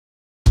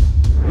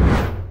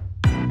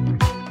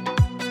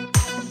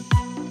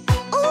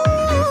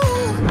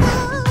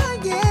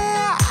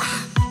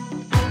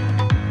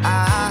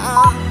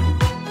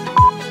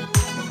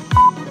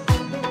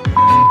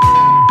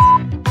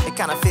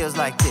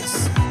like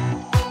this.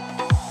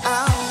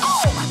 Oh,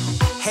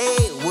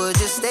 hey, would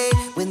you stay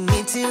with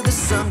me till the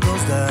sun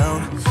goes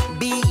down?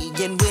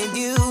 Being with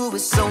you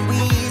is so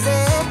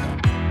easy.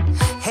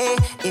 Hey,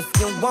 if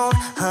you want,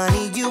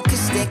 honey, you can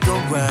stick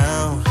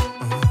around.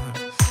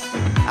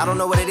 I don't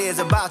know what it is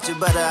about you,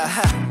 but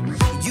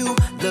you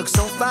look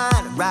so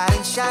fine,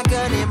 riding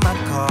shotgun in my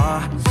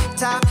car.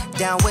 Top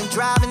down when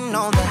driving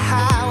on the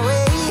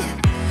highway.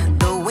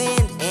 The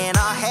wind in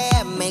our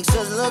hair makes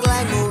us look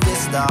like movie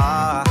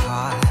stars.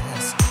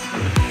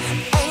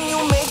 And you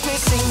make me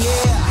sing,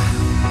 yeah.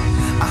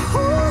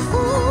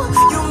 Ooh,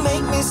 you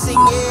make me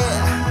sing,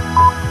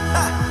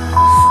 yeah.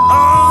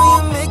 Oh, you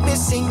make me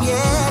sing,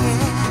 yeah.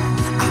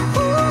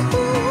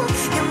 Ooh,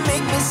 you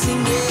make me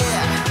sing,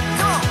 yeah.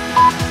 Come on.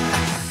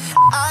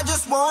 I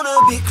just wanna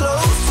be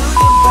close to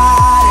your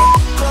body,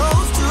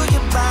 close to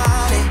your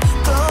body,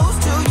 close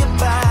to your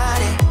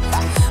body.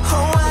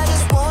 Oh, I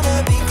just wanna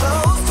be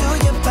close to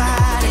your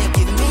body.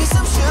 Give me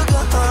some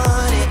sugar,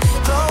 honey,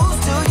 close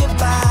to your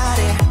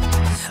body.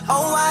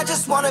 Oh, I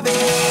just wanna be.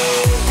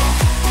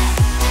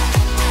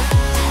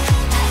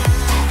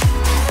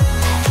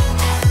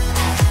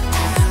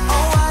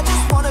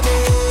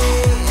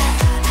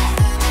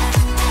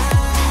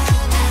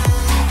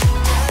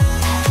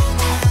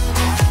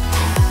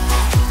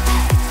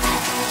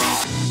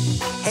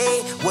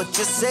 What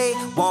you say?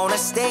 Wanna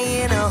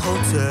stay in a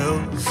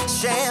hotel?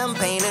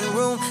 Champagne and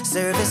room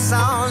service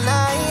all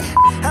night.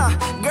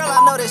 Girl, I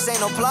know this ain't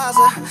no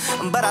plaza,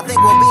 but I think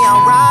we'll be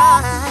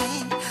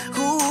alright.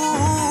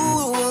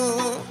 Ooh,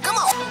 come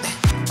on.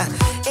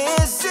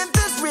 Isn't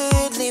this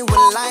really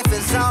what life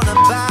is all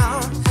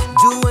about?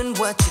 Doing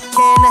what you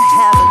can to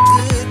have a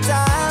good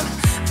time.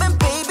 But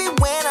baby,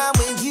 when I'm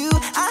with you,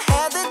 I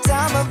have the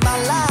time of my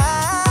life.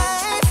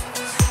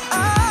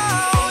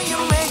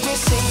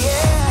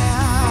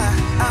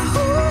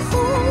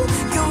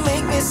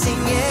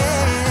 Sing,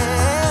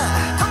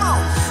 yeah. Come on.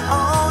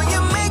 Oh, you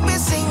make me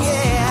sing,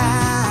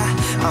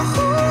 yeah.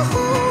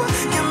 Oh,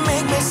 you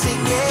make me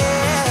sing,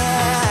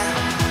 yeah.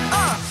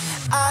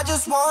 I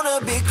just wanna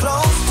be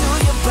close to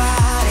your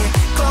body,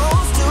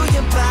 close to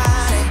your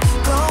body,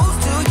 close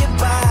to your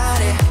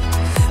body.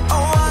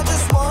 Oh, I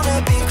just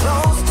wanna be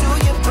close to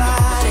your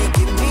body.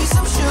 Give me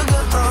some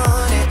sugar,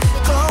 honey,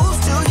 close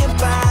to your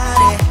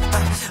body.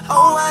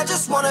 Oh, I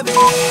just wanna be.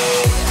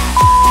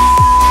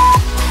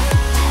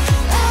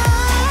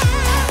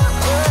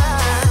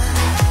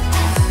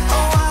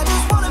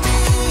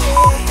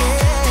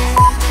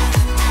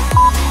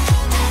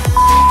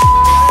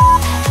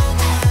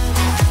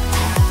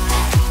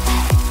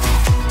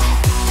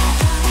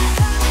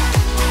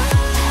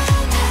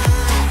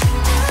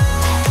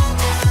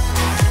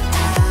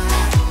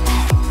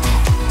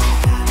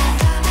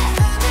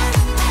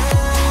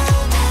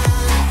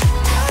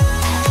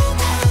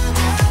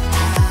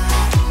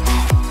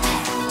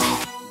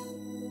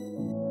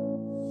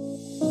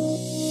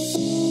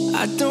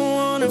 I don't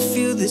wanna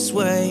feel this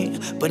way,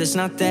 but it's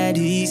not that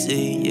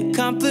easy. You're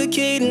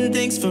complicating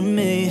things for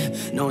me.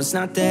 No, it's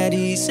not that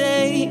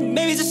easy.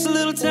 Maybe just a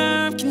little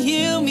time can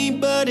heal me,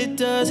 but it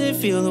doesn't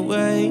feel the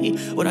way.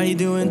 What are you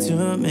doing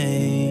to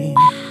me?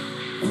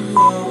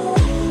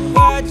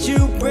 Why'd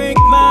you break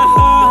my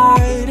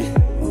heart?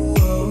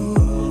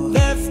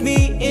 Left me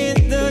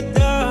in the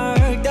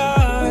dark,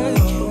 dark.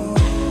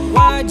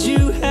 Why'd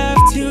you have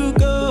to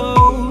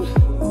go?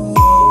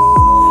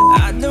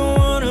 I don't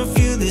wanna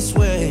feel this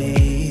way.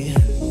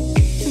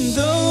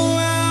 Though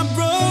I'm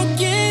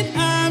broken,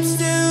 I'm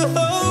still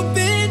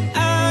hoping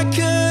I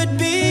could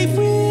be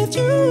with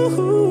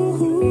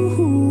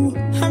you.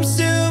 I'm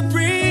still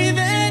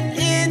breathing,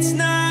 it's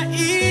not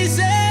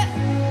easy.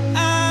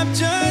 I'm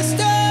just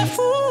a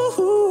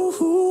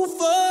fool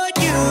for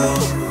you.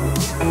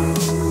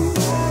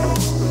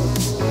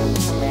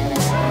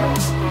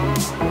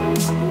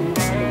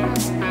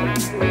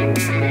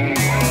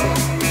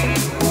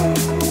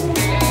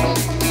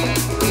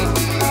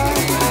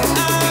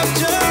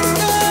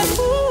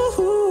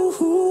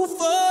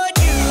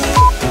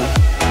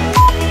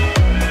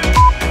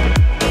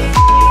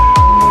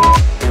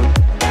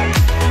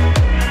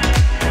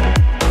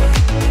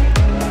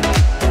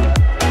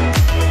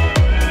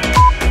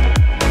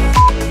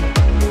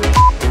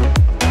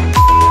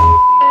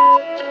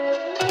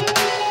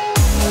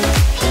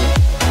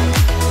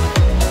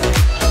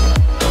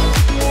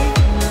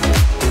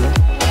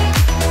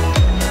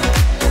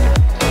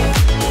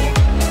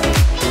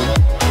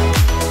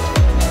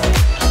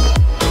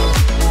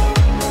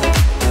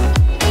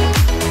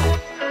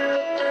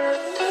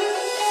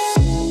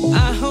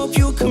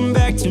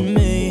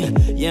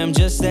 I'm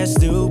just that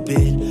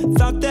stupid.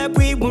 Thought that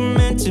we were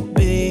meant to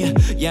be.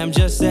 Yeah, I'm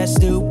just that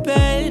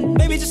stupid.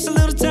 Maybe just a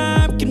little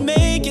time can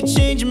make you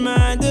change your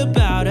mind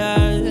about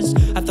us.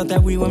 I thought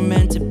that we were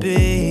meant to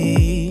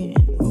be.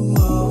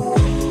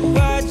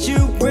 Why'd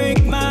you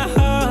break my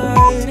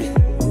heart?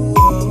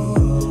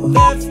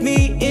 Left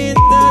me in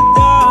the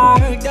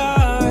dark,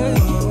 dark.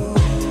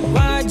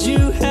 Why'd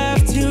you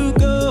have to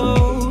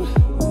go?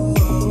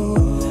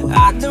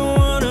 I don't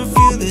wanna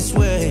feel this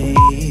way.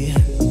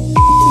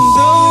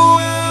 Though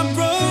I'm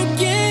broken,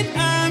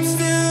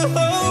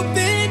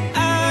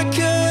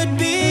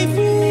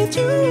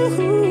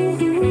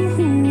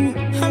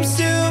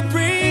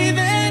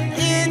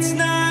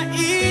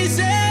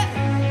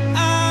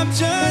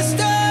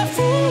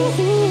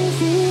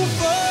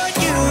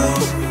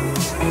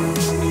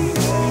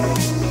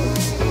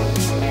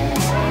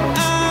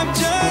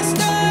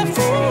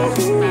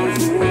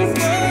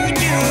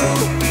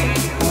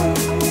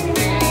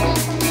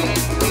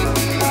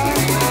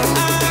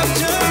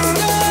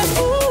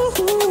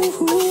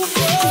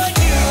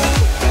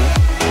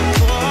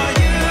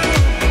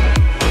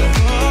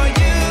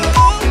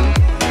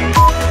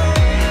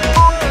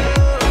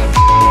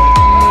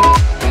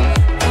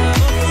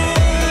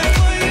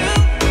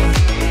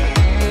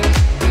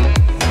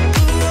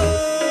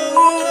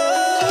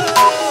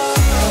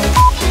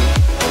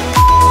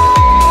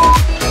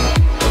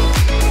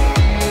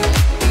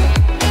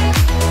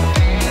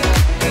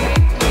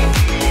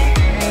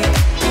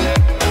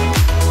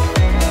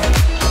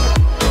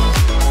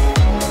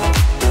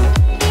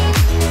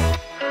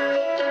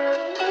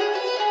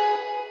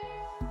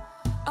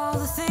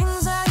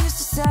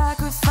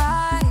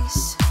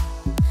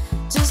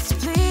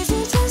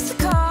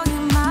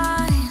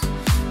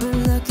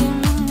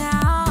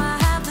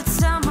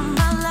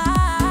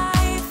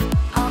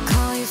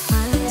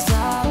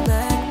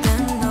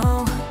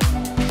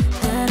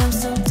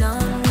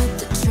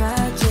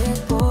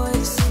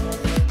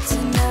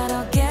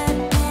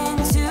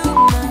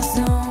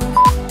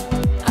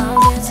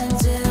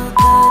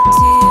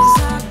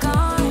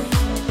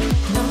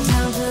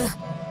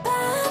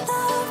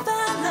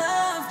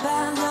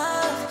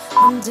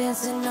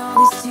 dancing all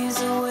these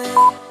tears away.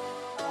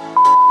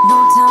 No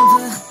time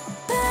for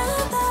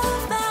bad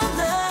love, bad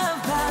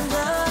love, bad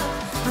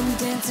love. I'm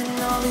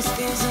dancing all these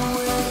fears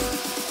away.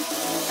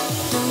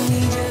 Don't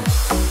need you.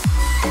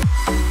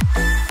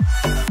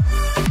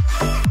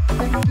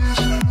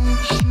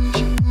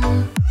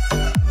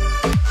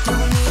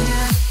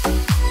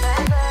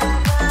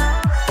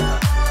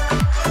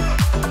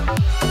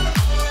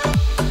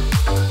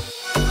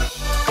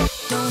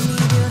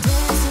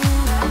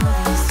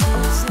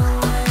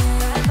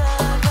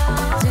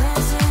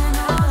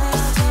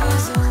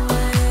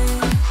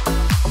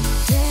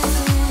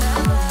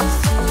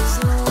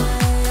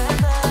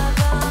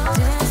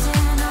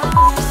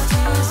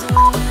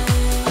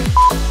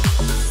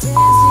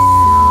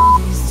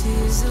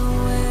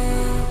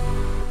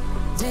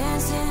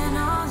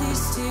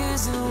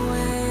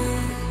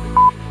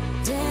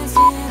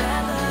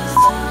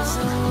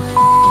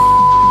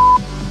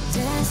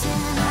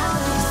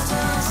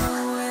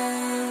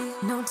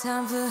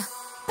 Time for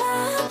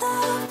bad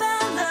love,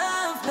 bad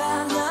love,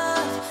 bad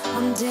love.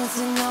 I'm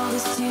dancing all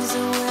these tears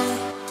away.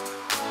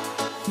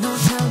 No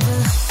time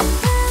for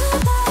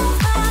bad love,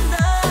 bad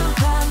love,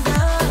 bad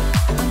love.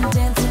 I'm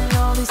dancing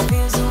all these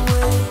fears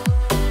away.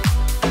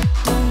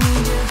 Don't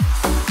need you.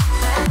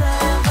 Bad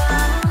love,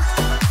 bad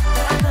love,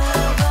 bad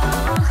love.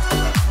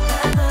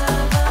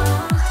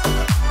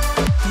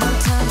 No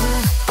time for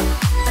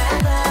bad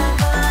love,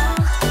 bad love,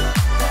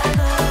 bad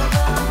love.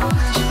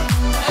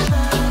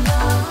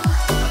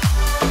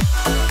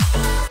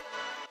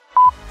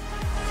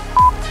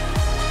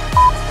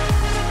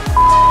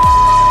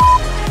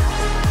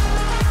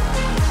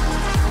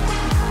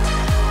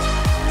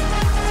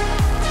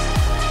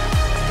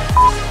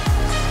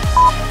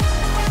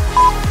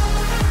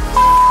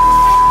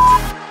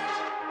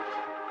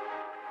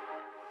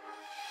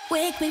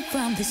 Wake me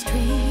from this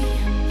dream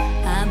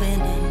I've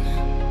been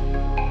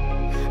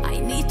in. I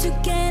need to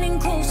get in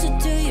closer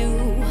to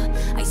you.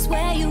 I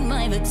swear you're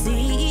my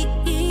vaccine.